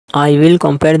I will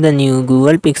compare the new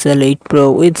Google Pixel 8 Pro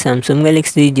with Samsung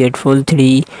Galaxy Z Fold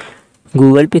 3.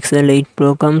 Google Pixel 8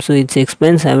 Pro comes with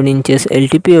 6.7 inches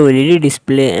LTP OLED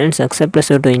display and success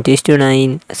ratio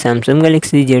 20:9. Samsung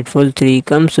Galaxy Z Fold 3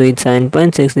 comes with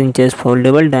 7.6 inches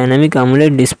foldable dynamic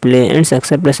AMOLED display and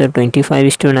success ratio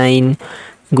 25:9.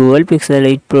 Google Pixel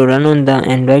 8 Pro run on the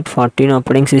Android 14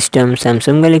 operating system.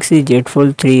 Samsung Galaxy Z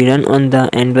Fold 3 run on the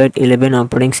Android 11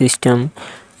 operating system.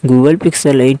 Google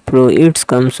Pixel 8 Pro it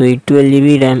comes with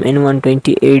 12GB RAM and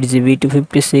 128GB to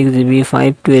 56GB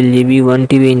 512GB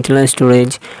 1TB internal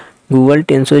storage. Google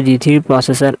Tensor G3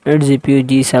 processor and GPU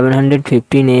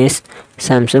G715S.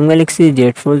 Samsung Galaxy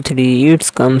Z Fold 3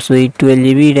 it comes with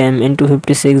 12GB RAM and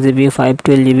 256GB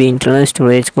 512GB internal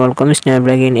storage. Qualcomm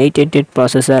Snapdragon 888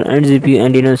 processor and GPU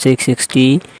Adreno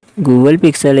 660. Google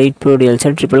Pixel 8 Pro real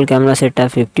set triple camera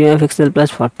setup 50 MP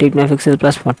plus 48 MP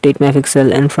plus 48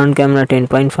 MP and front camera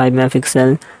 10.5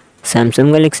 MP.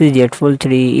 Samsung Galaxy Z Fold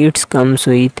 3 it comes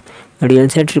with real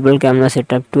set triple camera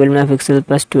setup 12 MP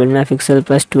plus 12 MP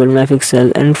plus 12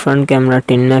 MP and front camera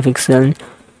 10 MP.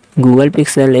 Google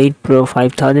Pixel 8 Pro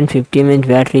 5050 mAh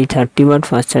battery 30W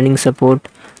fast charging support.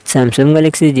 Samsung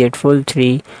Galaxy Z Fold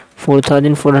 3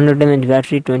 4400 mAh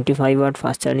battery 25W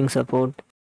fast charging support.